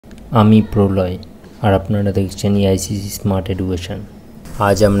আমি প্রলয় আর আপনারা দেখছেন AICC স্মার্ট এডুকেশন।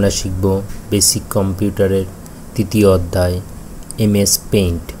 আজ আমরা শিখব বেসিক কম্পিউটারের তৃতীয় অধ্যায় MS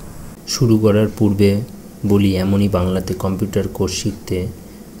পেইন্ট। শুরু করার পূর্বে বলি, এমনই বাংলাতে কম্পিউটার কোর্স শিখতে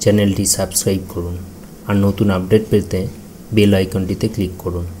চ্যানেলটি সাবস্ক্রাইব করুন আর নতুন আপডেট পেতে বেল আইকনটিতে ক্লিক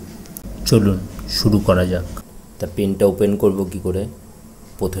করুন। চলুন শুরু করা যাক। তা পেনটা ওপেন করব কি করে?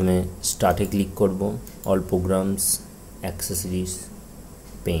 প্রথমে স্টার্টে ক্লিক করব, অল প্রোগ্রামস, অ্যাক্সেসরিজ,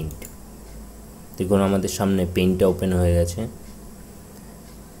 পেইন্ট। দেখুন আমাদের সামনে পেইন্টটা ওপেন হয়ে গেছে।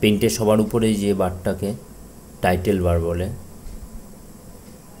 পেইন্টের সবার উপরে যে বারটাকে টাইটেল বার বলে,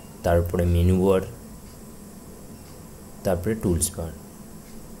 তারপরে মেনু বার, তারপরে টুলস বার।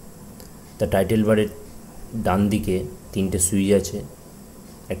 তা টাইটেল বারের ডান দিকে তিনটে সুইচ আছে।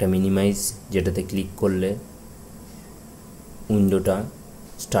 একটা মিনিমাইজ, যেটাতে ক্লিক করলে উইন্ডোটা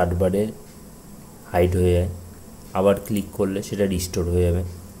স্টার্ট বারে হাইড হয়ে যায়, আবার ক্লিক করলে সেটা রিস্টোর হয়ে যাবে।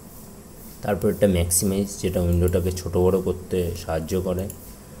 তারপর একটা ম্যাক্সিমাইজ, যেটা উইন্ডোটাকে ছোট বড় করতে সাহায্য করে।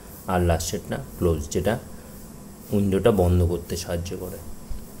 আর লাস্টেরটা ক্লোজ, যেটা উইন্ডোটা বন্ধ করতে সাহায্য করে।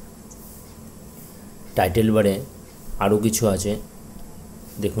 টাইটেল বারে আরও কিছু আছে।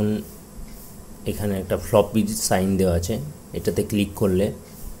 দেখুন এখানে একটা ফ্লপি সাইন দেওয়া আছে, এটাতে ক্লিক করলে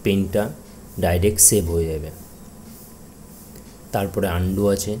পেনটা ডাইরেক্ট সেভ হয়ে যাবে। তারপরে আনডু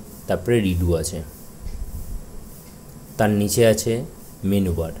আছে, তারপরে রিডু আছে। তার নিচে আছে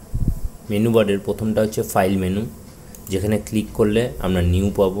মেনু বার। মেনু বারের প্রথমটা হচ্ছে ফাইল মেনু, যেখানে ক্লিক করলে আমরা নিউ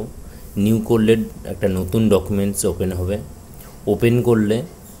পাবো। নিউ করলে একটা নতুন ডকুমেন্টস ওপেন হবে। ওপেন করলে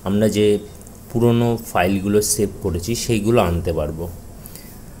আমরা যে পুরনো ফাইলগুলো সেভ করেছি সেইগুলো আনতে পারবো।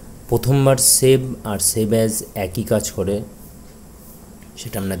 প্রথমবার সেভ আর সেভ অ্যাজ একই কাজ করে,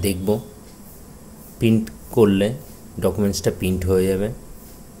 সেটা আমরা দেখব। প্রিন্ট করলে ডকুমেন্টসটা প্রিন্ট হয়ে যাবে,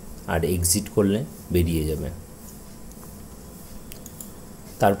 আর এক্সিট করলে বেরিয়ে যাবে।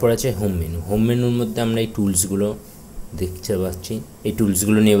 তারপর আছে হোম মেনু। হোম মেনুর মধ্যে আমরা এই টুলসগুলো দেখতে পাচ্ছি। এই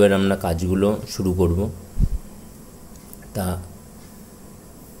টুলসগুলো নিয়ে এবার আমরা কাজগুলো শুরু করব। তা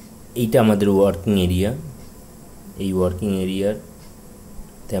এইটা আমাদের ওয়ার্কিং এরিয়া। এই ওয়ার্কিং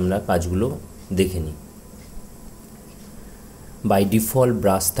এরিয়াতে আমরা কাজগুলো দেখে নিই। বাই ডিফল্ট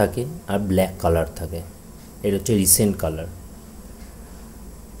ব্রাশ থাকে আর ব্ল্যাক কালার থাকে, এটা হচ্ছে রিসেন্ট কালার।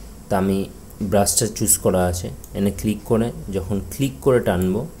 তা আমি ব্রাশটা চুজ করা আছে, এনে ক্লিক করে যখন ক্লিক করে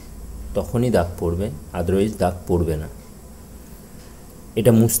টানবো তখনই দাগ পড়বে, আদারওয়াইজ দাগ পড়বে না।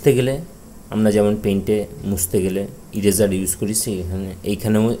 এটা মুছতে গেলে আমরা যেমন পেইন্টে মুছতে গেলে ইরেজার ইউজ করি,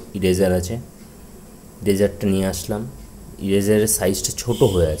 এইখানেও ইরেজার আছে। ইরেজারটা নিয়ে আসলাম। ইরেজারের সাইজটা ছোট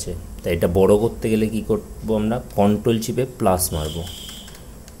হয়ে আছে, তাই এটা বড় করতে গেলে কি করবো, আমরা কন্ট্রোল চিপে প্লাস মারব।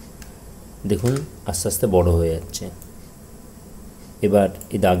 দেখুন আস্তে আস্তে বড় হয়ে যাচ্ছে। এবার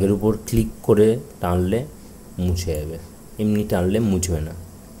এই দাগের উপর ক্লিক করে টানলে মুছে যাবে, এমনি টানলে মুছবে না,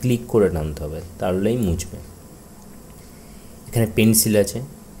 ক্লিক করে টানতে হবে, তাহলেই মুছবে। এখানে পেন্সিল আছে,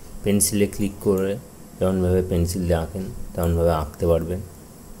 পেন্সিলে ক্লিক করে যেমনভাবে পেন্সিল দিয়ে আঁকেন তেমনভাবে আঁকতে পারবেন।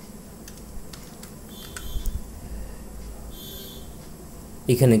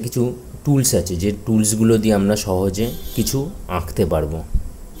 এখানে কিছু টুলস আছে, যে টুলসগুলো দিয়ে আমরা সহজে কিছু আঁকতে পারবো।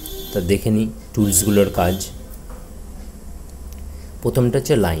 তা দেখে নিই টুলসগুলোর কাজ। প্রথমটা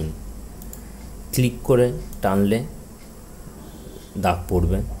হচ্ছে লাইন। ক্লিক করে টানলে দাগ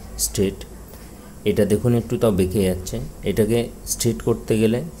পড়বে স্ট্রেট। এটা দেখুন একটু তাও বেঁকে যাচ্ছে, এটাকে স্ট্রেট করতে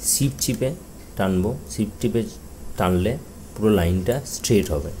গেলে শিফট চিপে টানবো। শিফট চিপে টানলে পুরো লাইনটা স্ট্রেট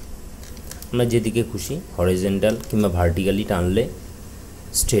হবে। আমরা যেদিকে খুশি হরিজন্টাল কিংবা ভার্টিক্যালি টানলে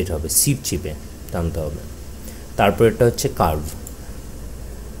স্ট্রেট হবে, শিফট চিপে টানতে হবে। তারপর এটা হচ্ছে কার্ভ।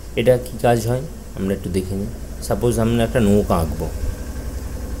 এটা কি কাজ হয় আমরা একটু দেখে নিই। সাপোজ আমরা একটা নৌকা আঁকবো,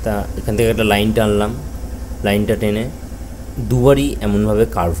 তা এখান থেকে একটা লাইন টানলাম, লাইনটা টেনে দুবারই এমনভাবে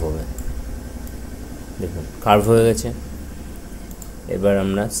কার্ভ হবে। দেখুন কার্ভ হয়ে গেছে। এবার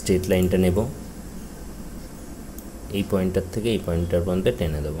আমরা স্ট্রেট লাইনটা নেব, এই পয়েন্টটার থেকে এই পয়েন্টটার পর্যন্ত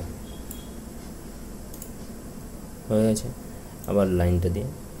টেনে দেব, হয়ে গেছে। আবার লাইনটা দিয়ে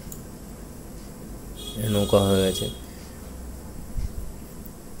নৌকা হয়ে গেছে।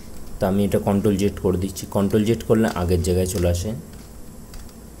 তা আমি এটা কন্ট্রোল জেড করে দিচ্ছি। কন্ট্রোল জেড করলে আগের জায়গায় চলে আসে।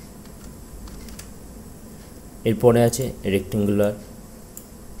 এরপরে আছে rectangular.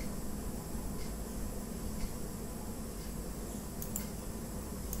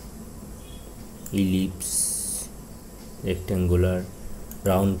 Ellipse, rectangular,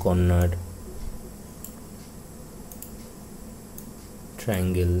 round corner,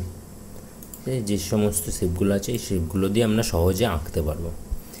 triangle, যে সমস্ত শেপগুলো আছে এই শেপগুলো দিয়ে আমরা সহজে আঁকতে পারবো।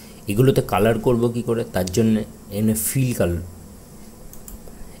 এগুলোতে কালার করব কি করে, তার জন্য এনে ফিল কালার,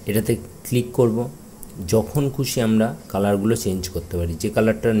 এটাতে ক্লিক করব। যখন খুশি আমরা কালারগুলো চেঞ্জ করতে পারি। যে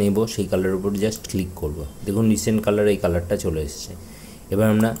কালারটা নেব সেই কালারের উপর জাস্ট ক্লিক করব, দেখুন রিসেন্ট কালার এই কালারটা চলে এসেছে। এবার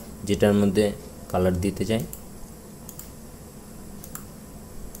আমরা যেটার মধ্যে কালার দিতে চাই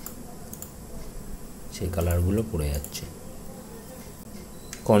সেই কালারগুলো পড়ে যাচ্ছে।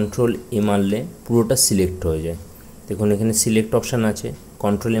 কন্ট্রোল এ মারলে পুরোটা সিলেক্ট হয়ে যায়। দেখুন এখানে সিলেক্ট অপশান আছে,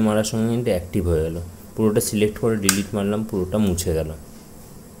 কন্ট্রোল এ মারার সঙ্গে কিন্তু অ্যাক্টিভ হয়ে গেল। পুরোটা সিলেক্ট করে ডিলিট মারলাম, পুরোটা মুছে গেল।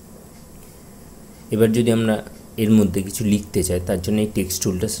 এবার যদি আমরা এর মধ্যে কিছু লিখতে চাই তার জন্য এই টেক্সট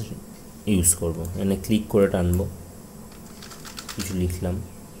টুলটা ইউজ করব। এখানে ক্লিক করে টানবো, কিছু লিখলাম।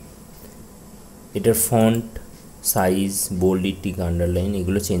 এটার ফন্ট, সাইজ, বোল্ড, ইটিক, আন্ডারলাইন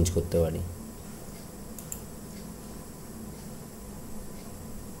এগুলো চেঞ্জ করতে পারি।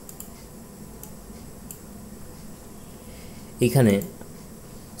 এখানে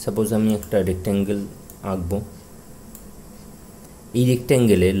সাপোজ আমি একটা রেক্ট্যাঙ্গেল আঁকবো। এই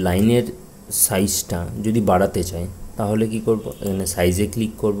রেক্ট্যাঙ্গেলের লাইনের সাইজটা যদি বাড়াতে চাই তাহলে কি করব, এখানে সাইজে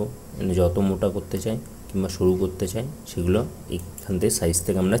ক্লিক করব। এখানে যত মোটা করতে চাই কিংবা সরু করতে চাই সেগুলো এখান থেকে সাইজ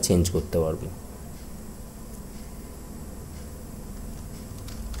থেকে আমরা চেঞ্জ করতে পারবো।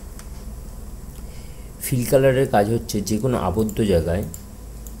 ফিল কালারের কাজ হচ্ছে যে কোনো আবদ্ধ জায়গায়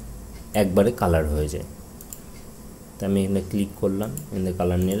একবারে কালার হয়ে যায়। তা আমি এখানে ক্লিক করলাম, এখানে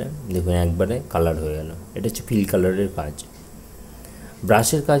কালার নিলাম, দেখুন একবারে কালার হয়ে গেল। এটা হচ্ছে ফিল কালারের কাজ।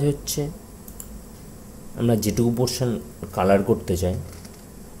 ব্রাশের কাজ হচ্ছে আমরা যেটুকু পোর্শন কালার করতে চাই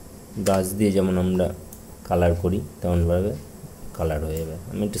ব্রাশ দিয়ে যেমন আমরা কালার করি তেমনভাবে কালার হয়ে যাবে।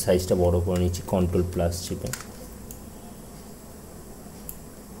 আমি একটু সাইজটা বড় করে নিচ্ছি কন্ট্রোল প্লাস চিপে।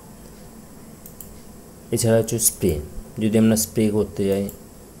 এছাড়া হচ্ছে স্প্রে, যদি আমরা স্প্রে করতে যাই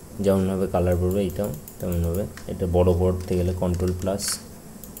যেমনভাবে কালার পড়বে এটাও তেমনভাবে। এটা বড় করতে গেলে কন্ট্রোল প্লাস,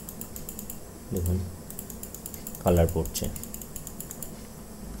 দেখুন কালার পড়ছে।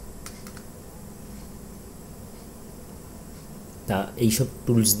 তা এইসব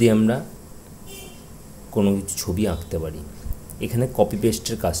টুলস দিয়ে আমরা কোনো কিছু ছবি আঁকতে পারি। এখানে কপি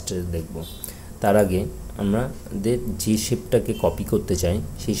পেস্টের কাজটা দেখব। তার আগে আমাদের যে শেপটাকে কপি করতে চাই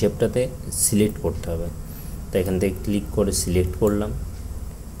সেই শেপটাতে সিলেক্ট করতে হবে। তো এখান থেকে ক্লিক করে সিলেক্ট করলাম,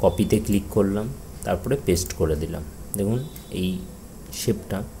 কপিতে ক্লিক করলাম, তারপরে পেস্ট করে দিলাম। দেখুন এই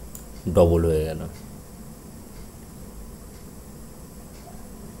শেপটা ডবল হয়ে গেল।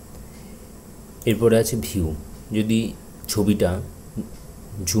 এরপরে আছে ভিউ। যদি ছবিটা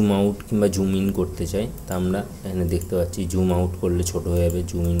জুম আউট কিংবা জুম ইন করতে চাই তা আমরা এখানে দেখতে পাচ্ছি জুম আউট করলে ছোট হয়ে যাবে,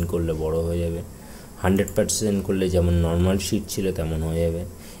 জুম ইন করলে বড় হয়ে যাবে। 100% করলে যেমন নর্মাল শিট ছিল তেমন হয়ে যাবে।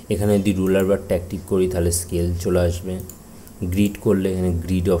 এখানে যদি রুলার বারটা অ্যাক্টিভ করি তাহলে স্কেল চলে আসবে। গ্রিড করলে এখানে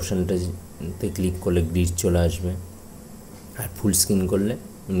গ্রিড অপশানটাতে ক্লিক করলে গ্রিড চলে আসবে। আর ফুল স্ক্রিন করলে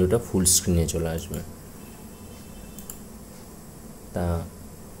উইন্ডোটা ফুল স্ক্রিনে চলে আসবে। তা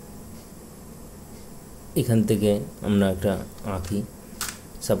এখান থেকে আমরা একটা আঁকি।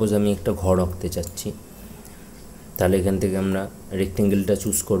 সাপোজ আমি একটা ঘর আঁকতে চাচ্ছি, তাহলে এখান থেকে আমরা রেক্টেঙ্গেলটা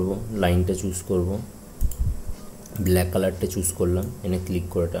চুজ করব, লাইনটা চুজ করব, ব্ল্যাক কালারটা চুজ করলাম, এখানে ক্লিক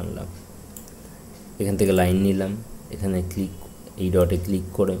করে টানলাম। এখান থেকে লাইন নিলাম, এখানে এই ডটে ক্লিক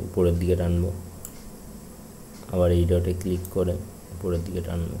করে উপরের দিকে টানবো, আবার এই ডটে ক্লিক করে উপরের দিকে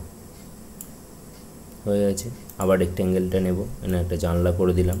টানবো, হয়ে গেছে। আবার রেক্টেঙ্গেলটা নেব, এখানে একটা জানলা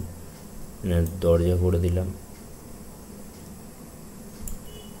করে দিলাম, এখানে দরজা করে দিলাম,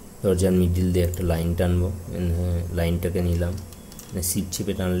 দরজার মিডিল দিয়ে একটা লাইন টানবো, লাইনটাকে নিলাম, শিপ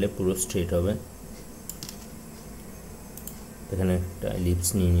চিপে টানলে পুরো স্ট্রেট হবে। এখানে একটা এলিপস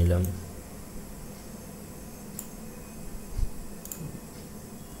নিয়ে নিলাম,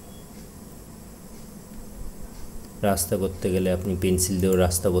 রাস্তা করতে গেলে আপনি পেন্সিল দিয়েও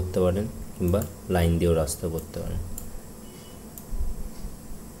রাস্তা করতে পারেন কিংবা লাইন দিয়েও রাস্তা করতে পারেন।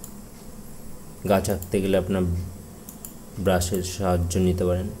 গাছ আঁকতে গেলে আপনার ব্রাশের সাহায্য নিতে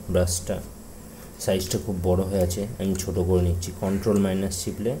পারেন। ব্রাশটা সাইজটা খুব বড় হয়ে আছে, আমি ছোট করে নিচ্ছি, কন্ট্রোল মাইনাস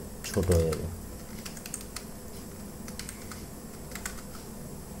চিপলে ছোট হয়ে যাবে।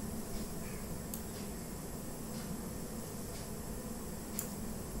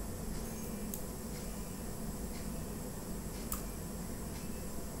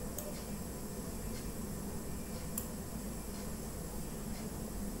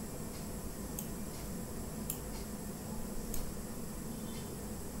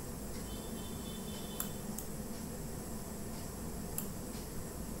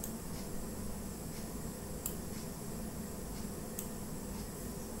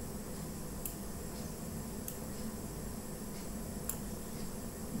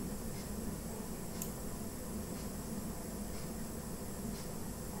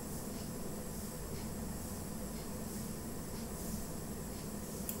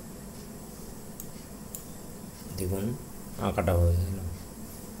 দেখুন আঁকাটা হয়ে গেল।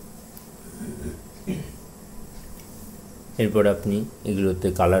 এরপর আপনি এগুলোতে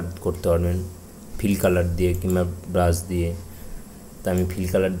কালার করতে পারবেন ফিল কালার দিয়ে কিংবা ব্রাশ দিয়ে। তা আমি ফিল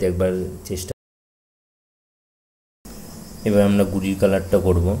কালার দিয়ে একবার চেষ্টা। এবার আমরা গুড়ির কালারটা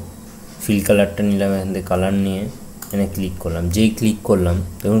করব। ফিল কালারটা নিলাম, এখান থেকে কালার নিয়ে এখানে ক্লিক করলাম। যেই ক্লিক করলাম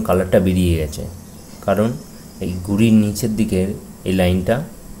দেখুন কালারটা বেরিয়ে গেছে, কারণ এই গুড়ির নিচের দিকের এই লাইনটা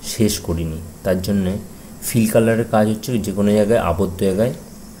শেষ করিনি। তার জন্যে ফিল কালারের কাজ হচ্ছে যে কোনো জায়গায় আবদ্ধ জায়গায়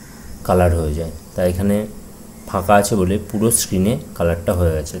কালার হয়ে যায়। তাই এখানে ফাঁকা আছে বলে পুরো স্ক্রিনে কালারটা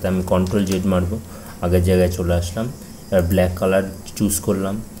হয়ে গেছে। তাই আমি কন্ট্রোল জেড মারবো, আগের জায়গায় চলে আসলাম। এবার ব্ল্যাক কালার চুজ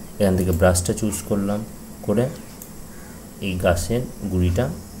করলাম, এখান থেকে ব্রাশটা চুজ করলাম, করে এই গাছের গুড়িটা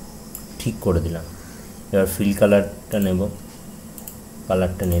ঠিক করে দিলাম। এবার ফিল কালারটা নেব,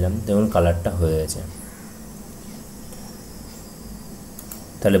 কালারটা নিলাম, দেখুন কালারটা হয়ে গেছে।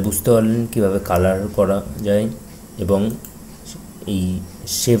 তাহলে বুঝতে পারলেন কীভাবে কালার করা যায় এবং এই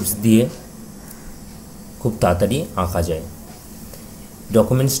শেপস দিয়ে খুব তাড়াতাড়ি আঁকা যায়।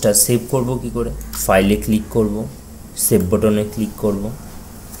 ডকুমেন্টসটা সেভ করব কি করে? ফাইলে ক্লিক করব, সেভ বাটনে ক্লিক করব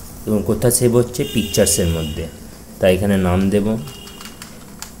এবং কোথায় সেভ হচ্ছে? পিকচার্সের মধ্যে। তাই এখানে নাম দেব,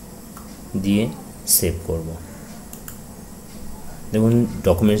 দিয়ে সেভ করব। দেখুন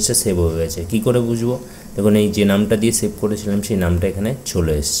ডকুমেন্টসটা সেভ হয়ে গেছে। কি করে বুঝবো? দেখুন এই যে নামটা দিয়ে সেভ করেছিলাম সেই নামটা এখানে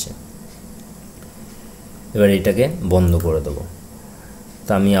চলে এসছে। এবার এটাকে বন্ধ করে দেবো।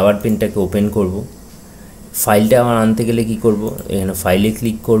 তা আমি আবার পেনটাকে ওপেন করব। ফাইলটা আবার আনতে গেলে কি করব? এখানে ফাইলে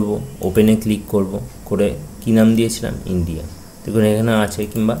ক্লিক করব, ওপেনে ক্লিক করব, করে কি নাম দিয়েছিলাম? ইন্ডিয়া। দেখুন এখানে আছে,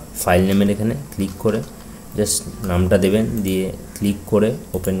 কিংবা ফাইল নেমের এখানে ক্লিক করে জাস্ট নামটা দেবেন, দিয়ে ক্লিক করে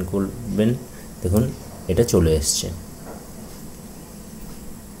ওপেন করবেন। দেখুন এটা চলে এসছে।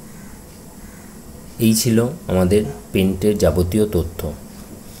 এই ছিল আমাদের পেন্টের যাবতীয় তথ্য।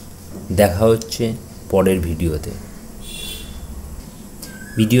 দেখা হচ্ছে পরের ভিডিওতে।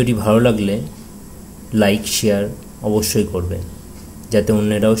 ভিডিওটি ভালো লাগলে লাইক শেয়ার অবশ্যই করবেন, যাতে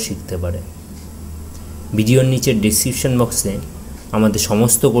অন্যরাও শিখতে পারে। ভিডিওর নিচের ডেসক্রিপশন বক্সে আমাদের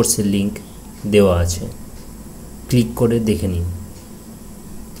সমস্ত কোর্সের লিঙ্ক দেওয়া আছে, ক্লিক করে দেখে নিন।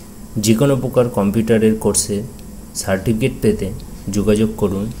 যে কোনো প্রকার কম্পিউটারের কোর্সে সার্টিফিকেট পেতে যোগাযোগ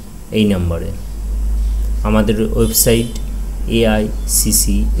করুন এই নম্বরে। আমাদের ওয়েবসাইট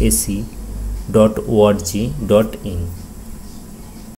AICCAC.org.in।